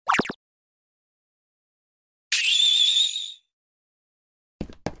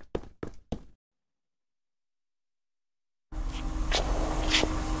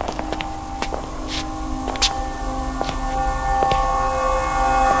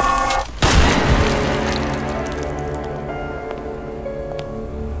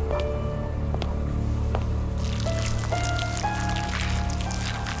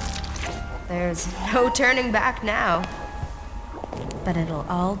There's no turning back now. But it'll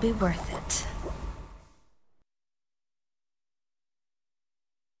all be worth it.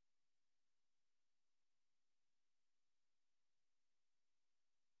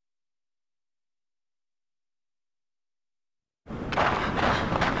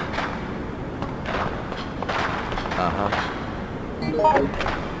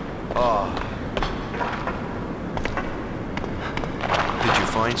 Oh. Did you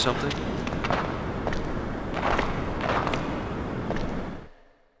find something?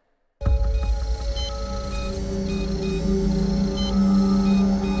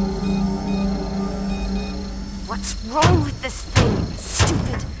 What's wrong with this thing?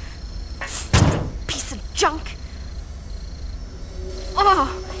 Stupid piece of junk. Oh,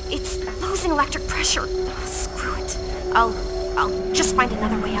 it's losing electric pressure. Oh, screw it. I'll just find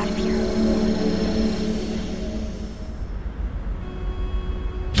another way out of here.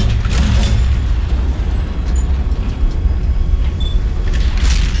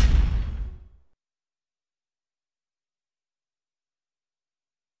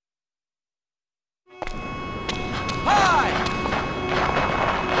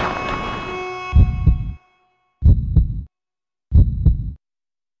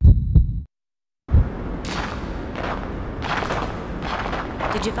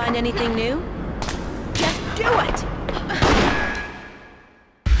 Did you find anything new? Just do it!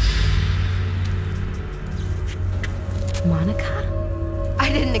 Monica?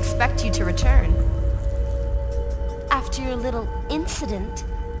 I didn't expect you to return. After your little incident,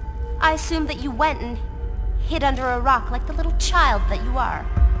 I assumed that you went and hid under a rock like the little child that you are.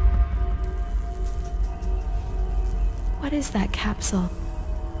 What is that capsule?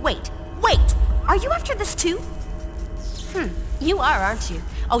 Wait! Are you after this too? You are, aren't you?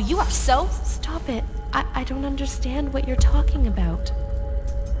 Oh, you are so... Stop it. I don't understand what you're talking about.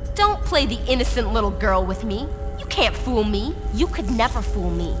 Don't play the innocent little girl with me. You can't fool me. You could never fool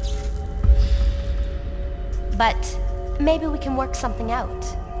me. But maybe we can work something out.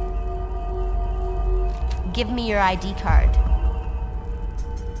 Give me your ID card.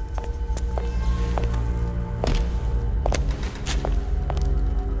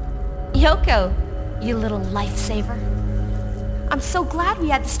 Yoko, you little lifesaver. I'm so glad we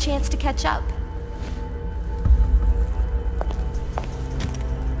had this chance to catch up.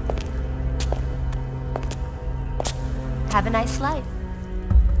 Have a nice life.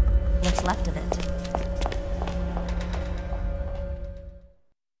 What's left of it.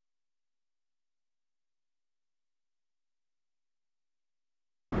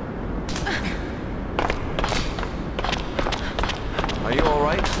 Are you all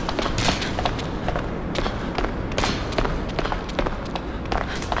right?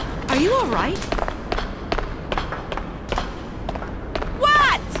 Are you all right?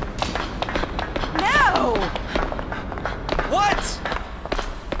 What? No! What?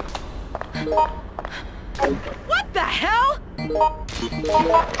 What the hell?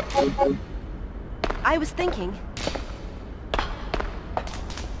 I was thinking.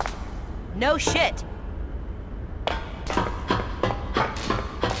 No shit.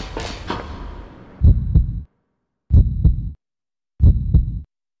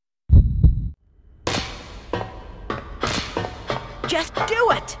 Just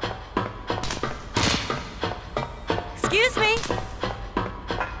do it! Excuse me?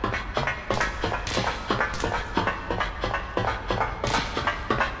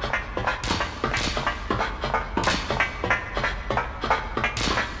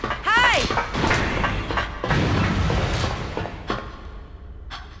 Hey!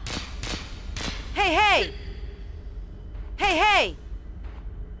 Hey, hey! Hey, hey!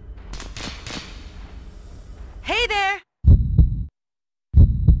 Hey there!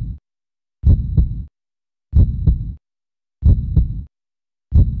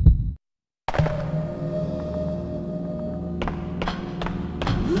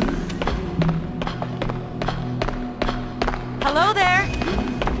 Hello there!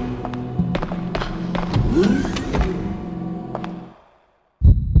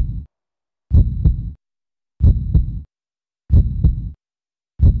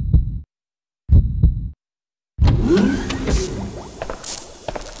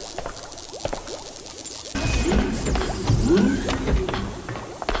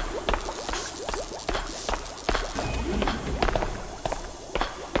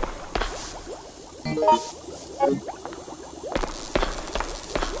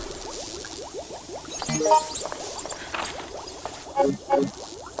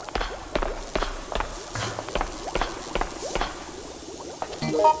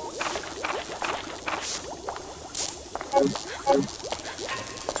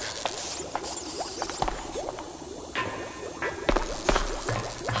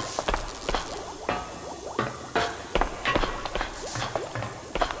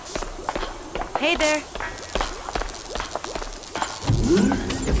 Hey there.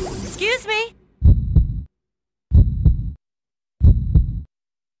 Excuse me.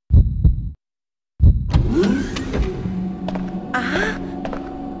 Uh-huh.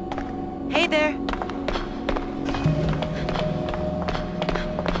 Hey there.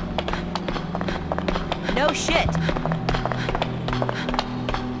 No shit.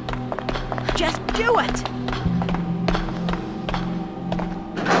 Just do it.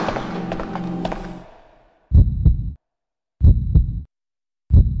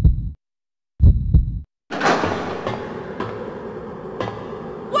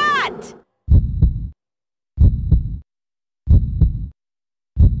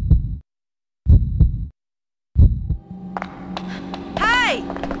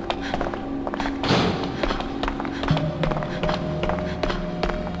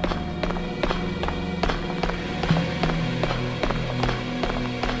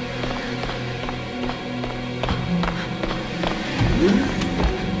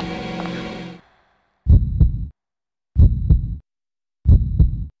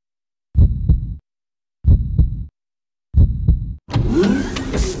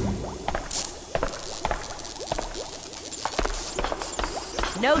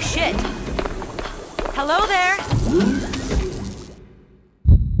 No shit. Hello there.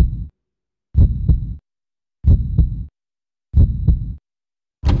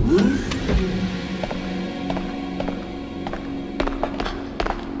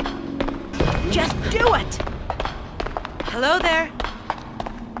 Just do it. Hello there.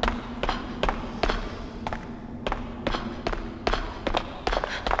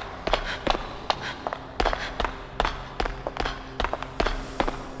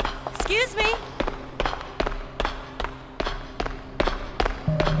 Excuse me.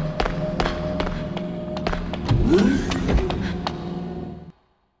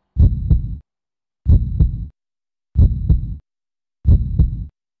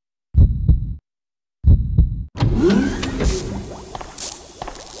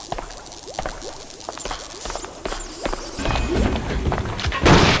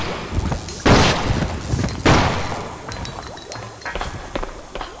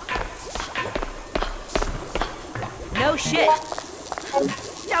 No shit.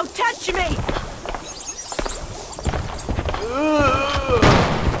 Don't touch me!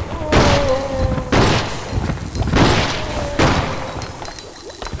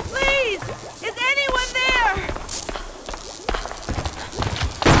 Please! Is anyone there?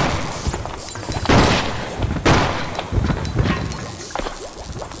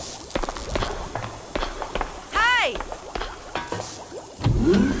 Hi!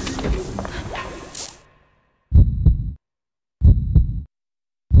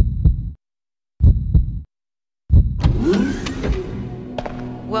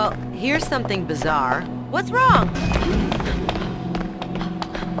 Well, here's something bizarre. What's wrong?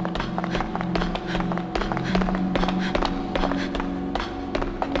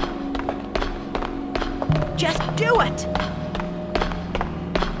 Just do it!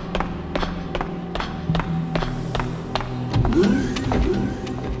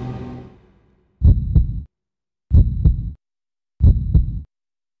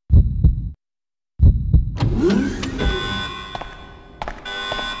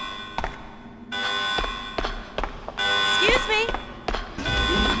 Excuse me.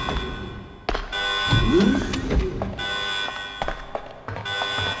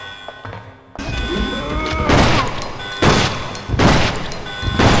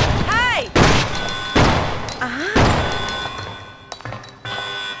 Hi.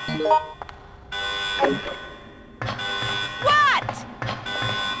 What?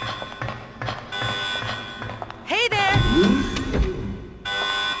 Hey there.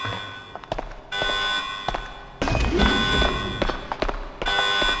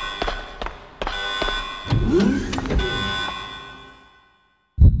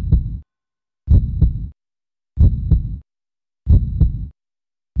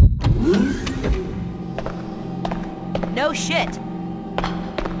 No shit.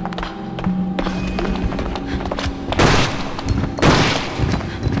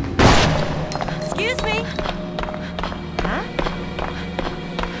 Excuse me. Huh?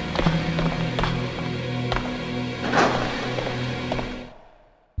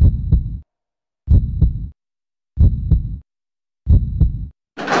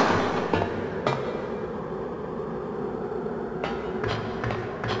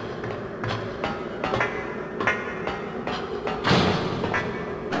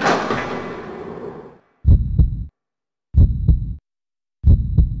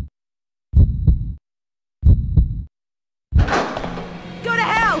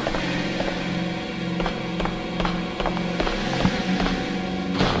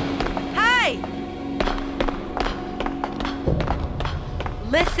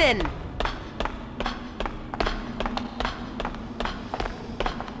 Listen.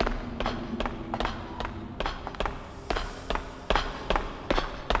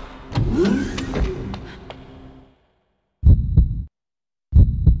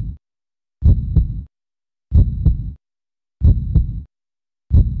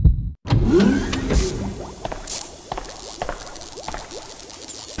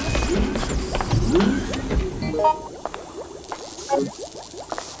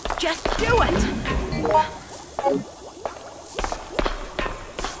 Just do it!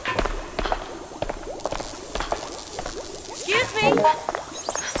 Excuse me?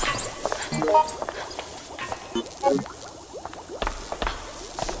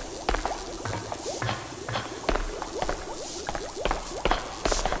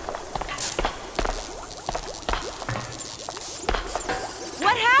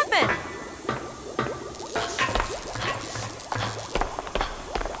 What happened?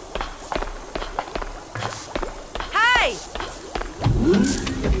 Hey!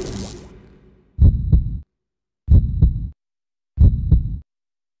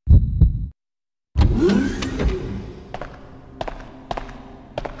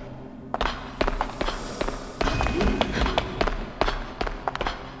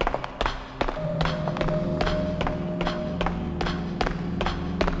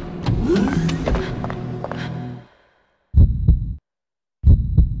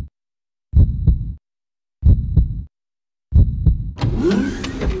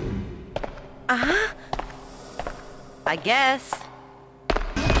 I guess.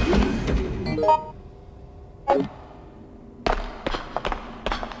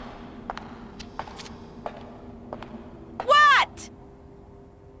 What?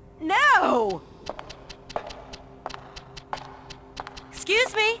 No!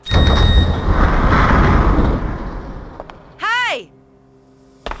 Excuse me? Hey!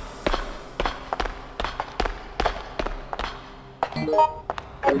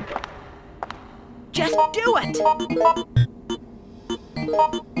 Just do it!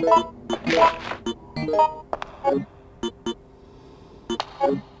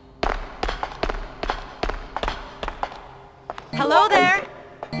 Hello there!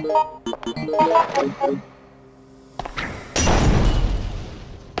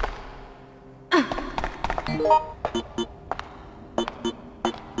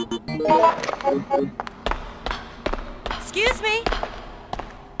 Excuse me?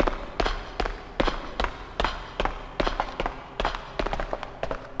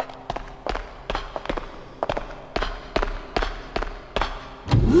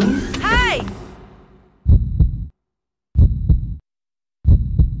 Hey!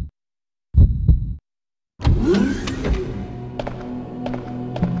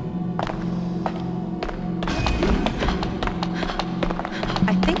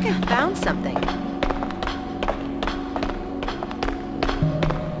 I think I found something.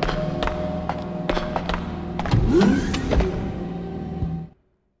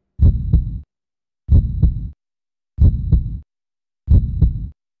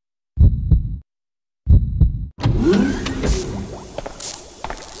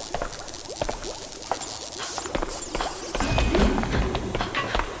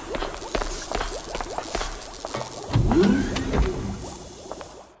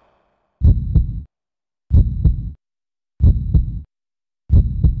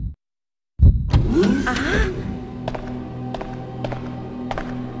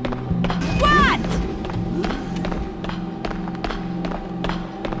 What?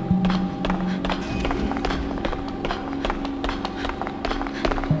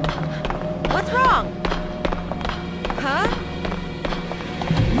 What's wrong? Huh?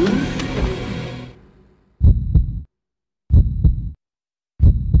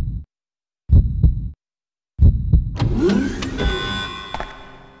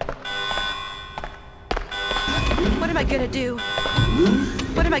 What am I gonna do?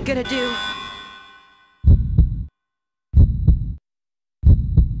 What am I gonna do?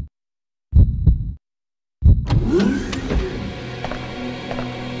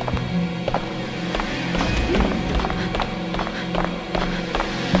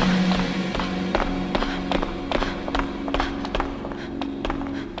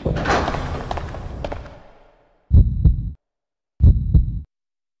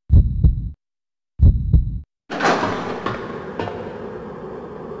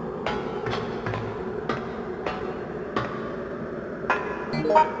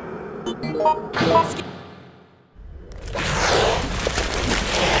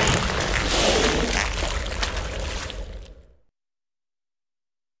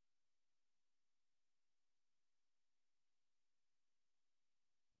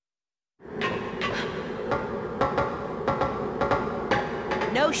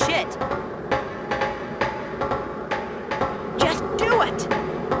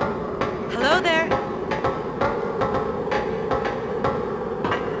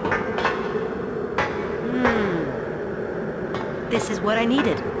 This is what I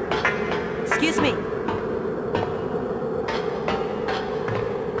needed. Excuse me.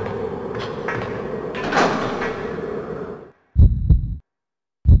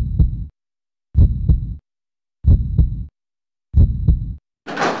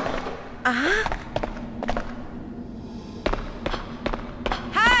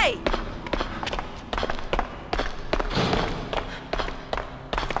 Hey!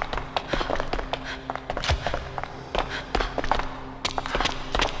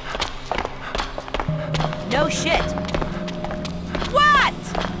 No shit. What?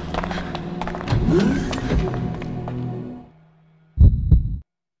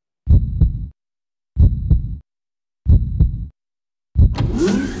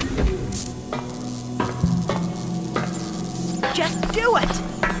 Just do it.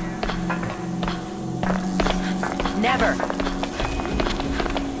 Never.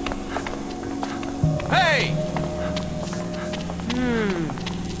 Hey!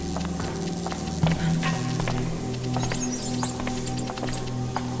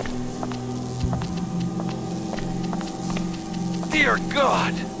 Dear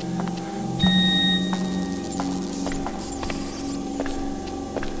God!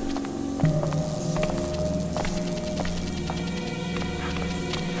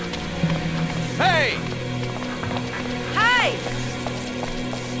 Hey! Hey!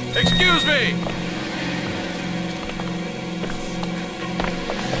 Excuse me!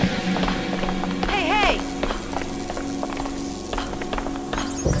 Hey, hey!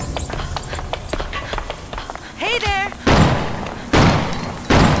 Hey there!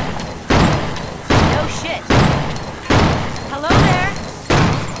 No shit. Hello there!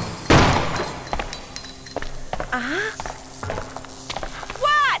 Uh-huh.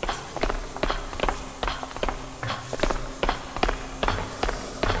 What?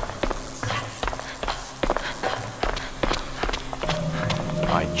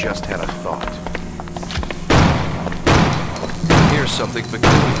 I just had a thought. Here's something peculiar.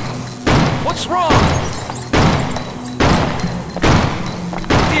 What's wrong?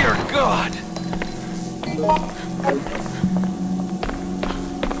 Dear God!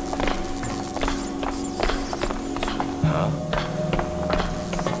 Huh?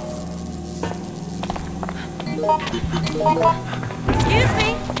 Excuse me?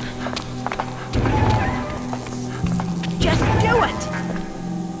 Just do it!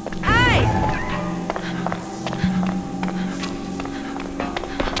 Hey!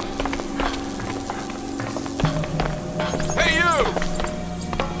 Hey, you!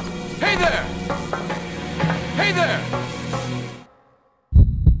 Hey there! Hey there!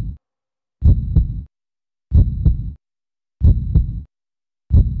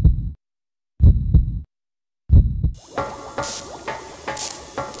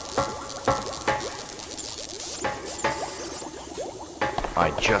 I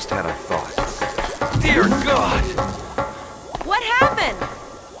just had a thought. Dear God! What happened?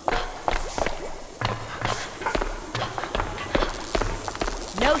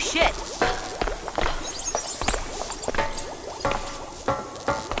 No shit.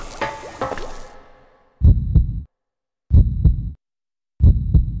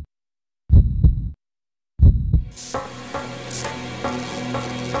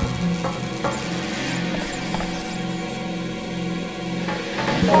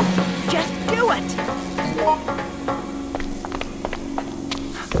 Just do it!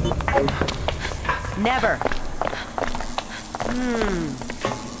 Never.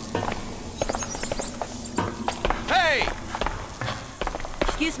 Hey!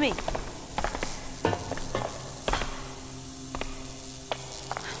 Excuse me.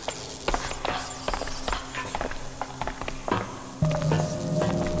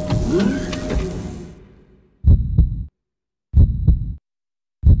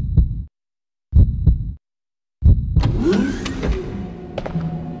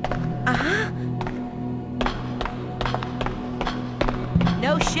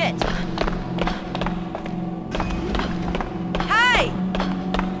 No shit. Hey!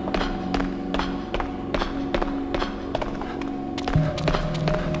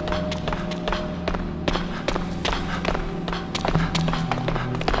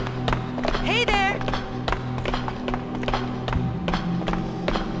 Hey there!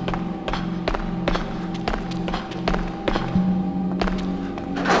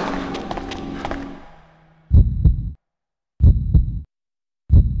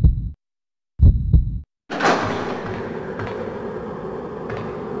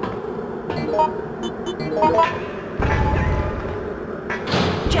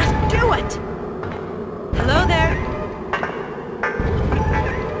 Just do it! Hello there?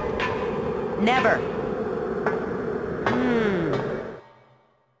 Never.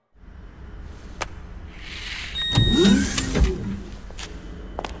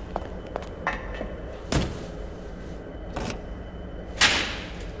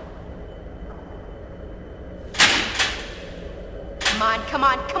 Come on, come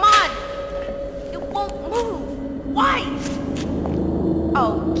on, come on! It won't move. Why?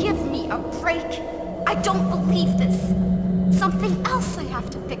 Oh, give me a break. I don't believe this. Something else I have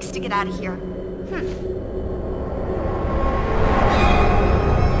to fix to get out of here.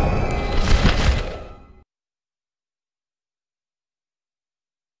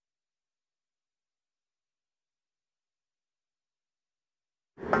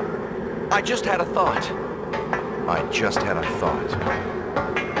 I just had a thought. I just had a thought.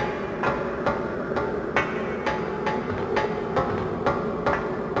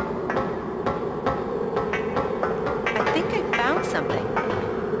 I think I found something.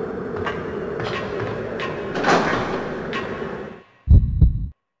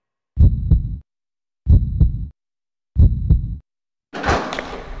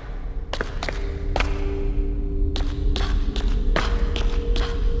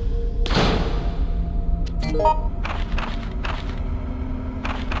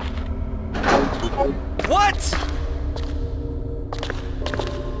 What?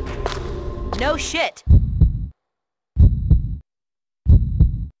 No shit.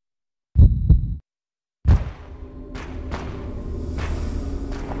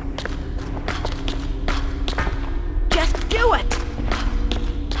 Just do it.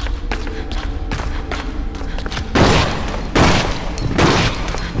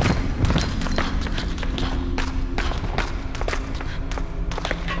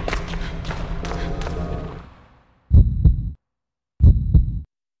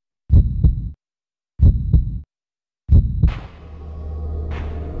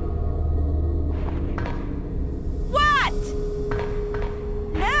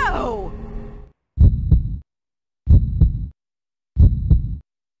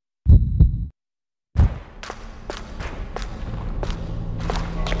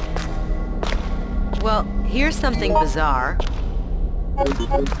 Well, here's something bizarre.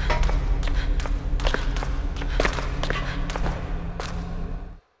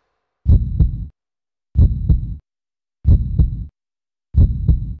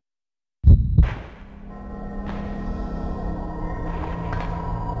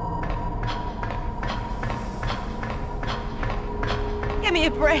 Give me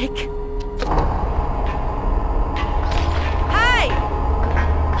a break. Hey!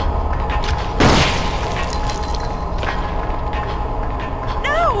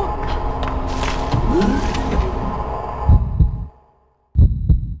 No!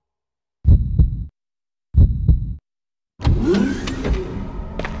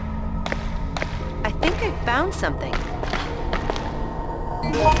 I think I found something.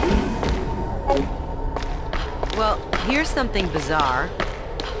 Well, here's something bizarre.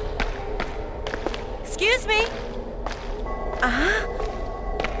 Excuse me? Uh-huh.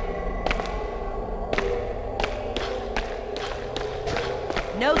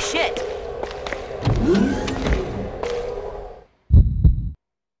 No shit.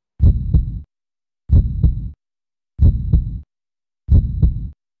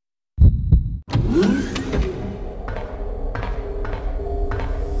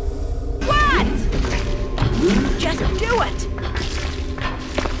 What? Just do it.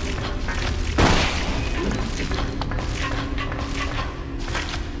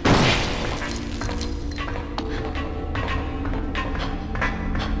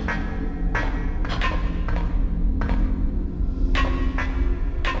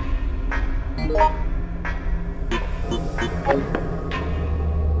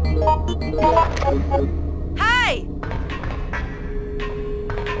 Hey!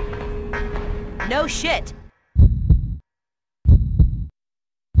 No shit.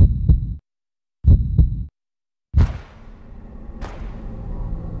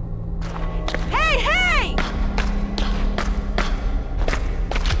 Hey, hey!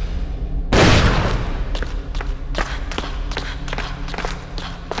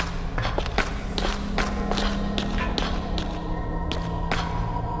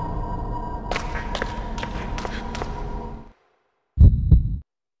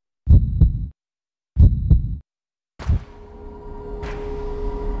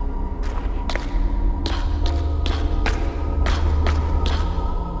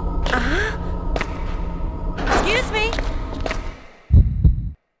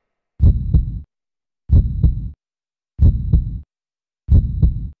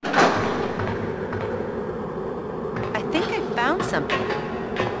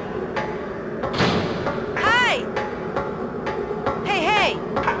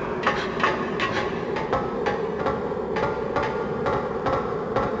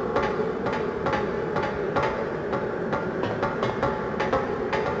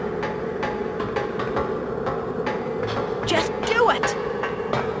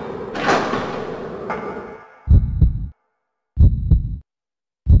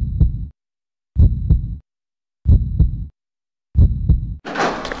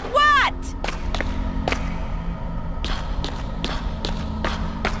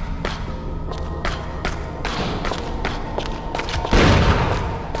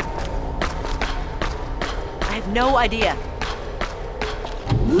 no idea.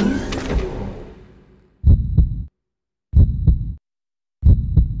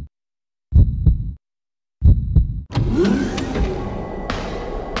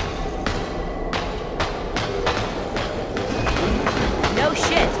 No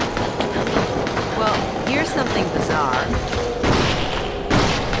shit. Well, here's something bizarre.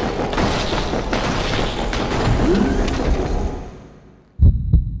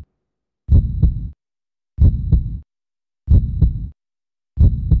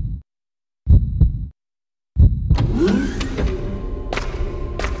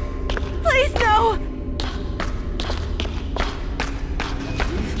 Please, no!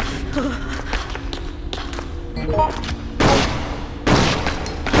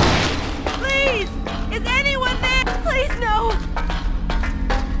 Please! Is anyone there? Please, no!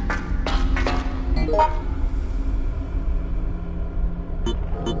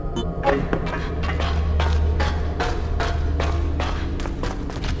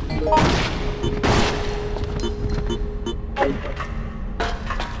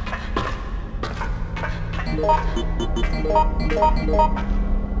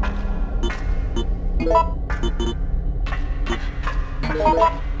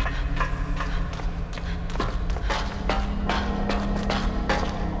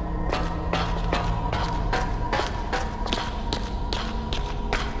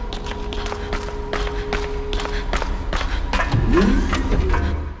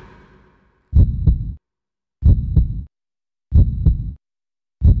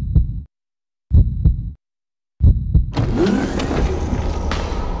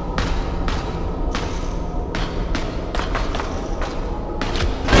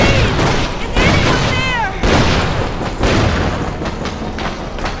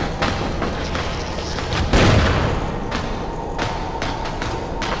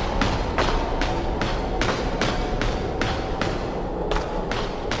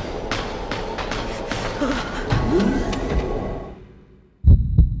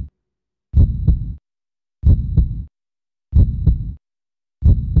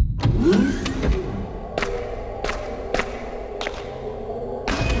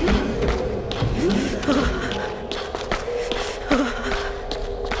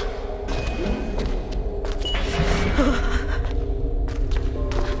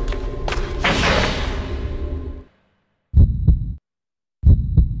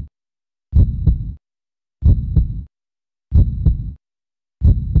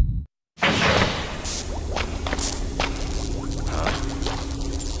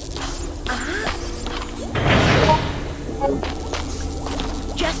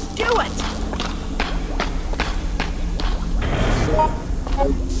 Just do it!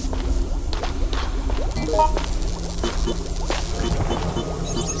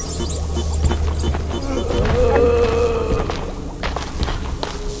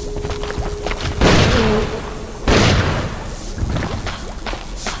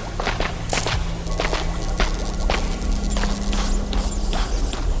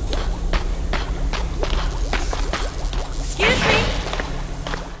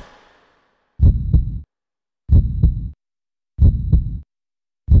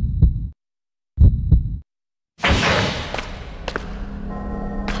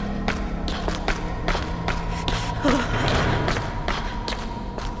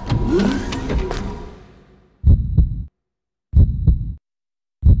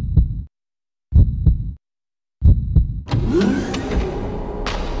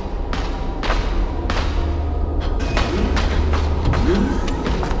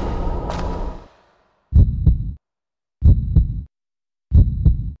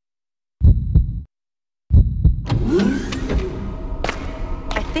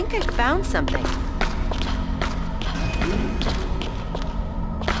 I think I found something.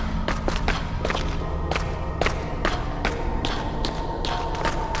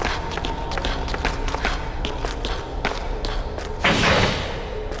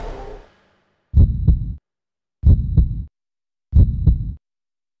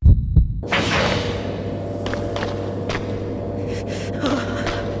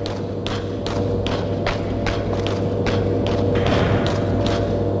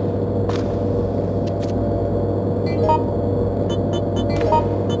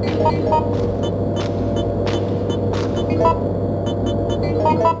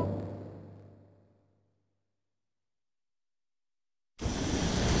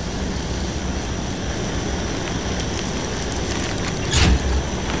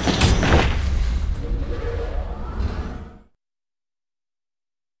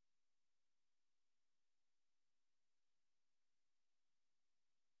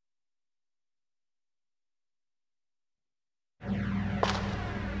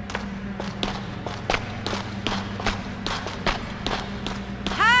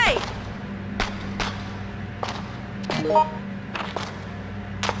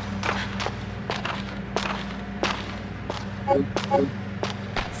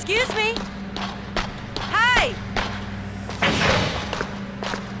 Excuse me? Hey!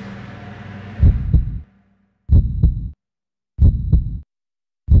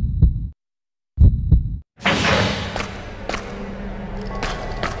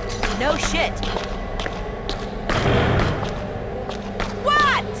 No shit.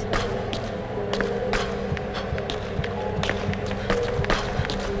 What?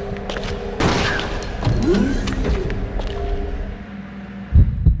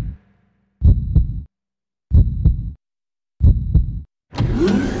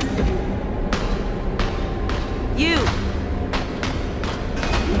 You.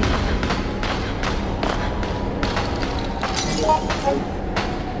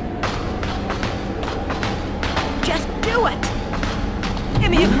 Just do it! Give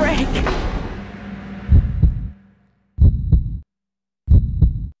me a break!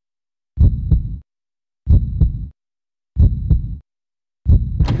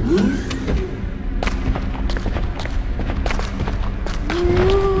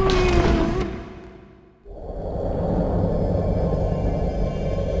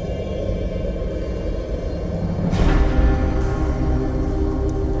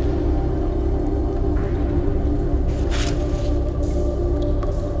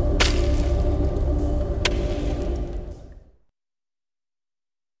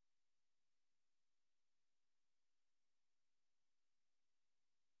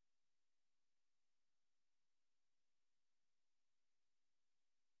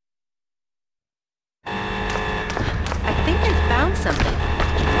 Something.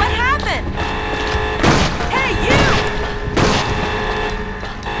 What happened? Hey, you!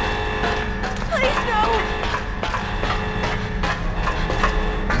 Please, no!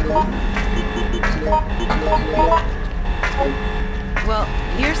 Well,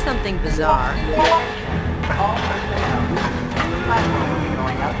 here's something bizarre. All personnel. The platform will be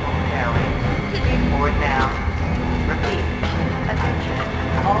going up momentarily. Keep forward now. Repeat. Attention.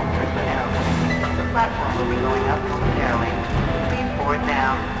 All personnel. The platform will be going up momentarily. Forward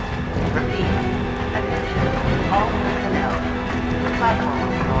now. Repeat. Attention. All personnel. The platform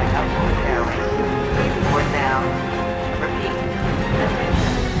will be going up momentarily. Forward now. Repeat.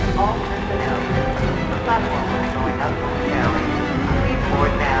 Attention. All personnel. The platform will be going up momentarily.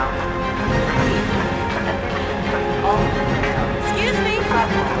 Forward now. Repeat.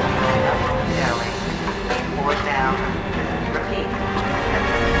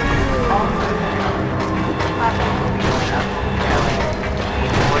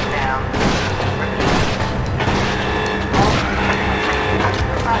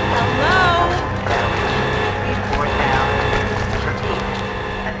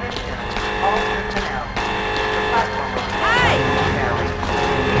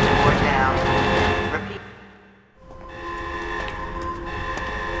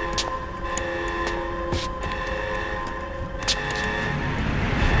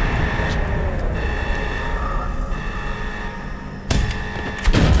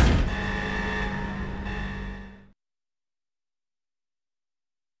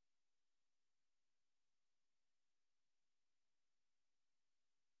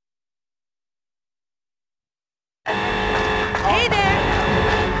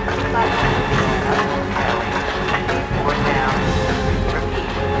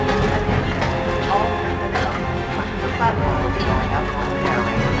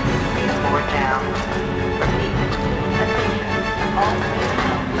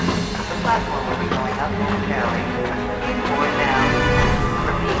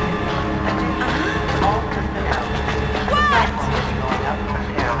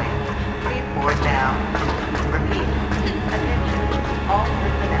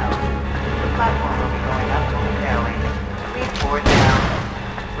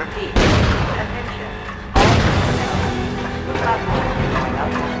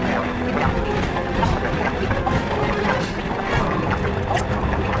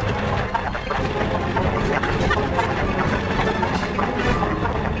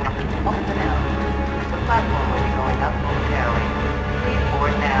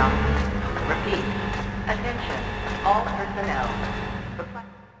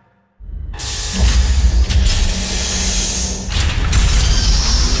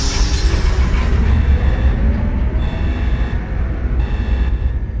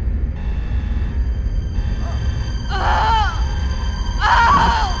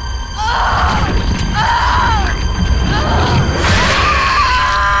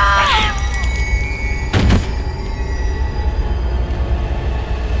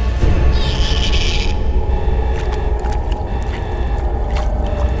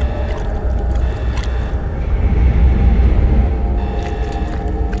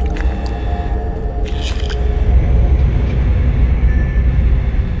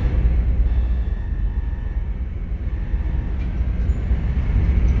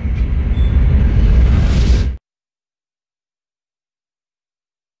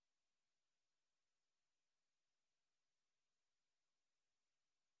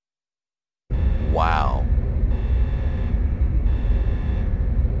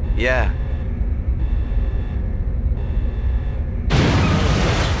 Yeah.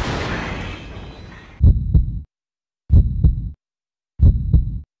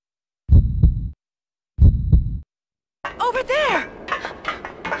 Over there!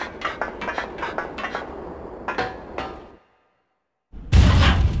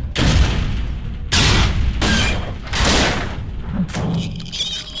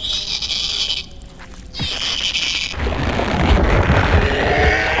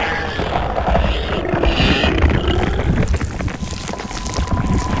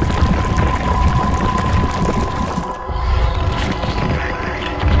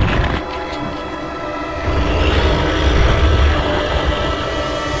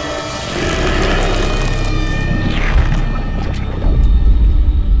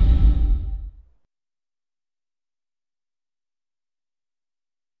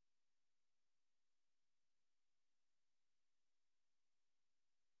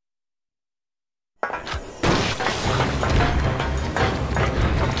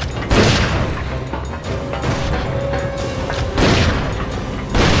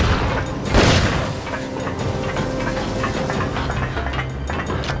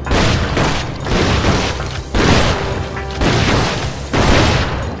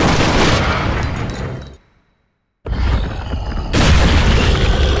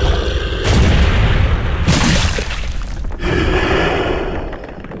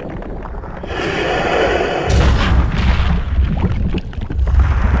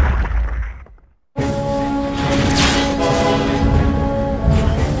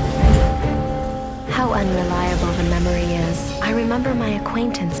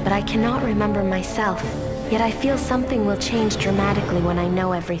 But I cannot remember myself. Yet I feel something will change dramatically when I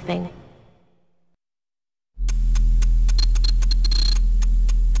know everything.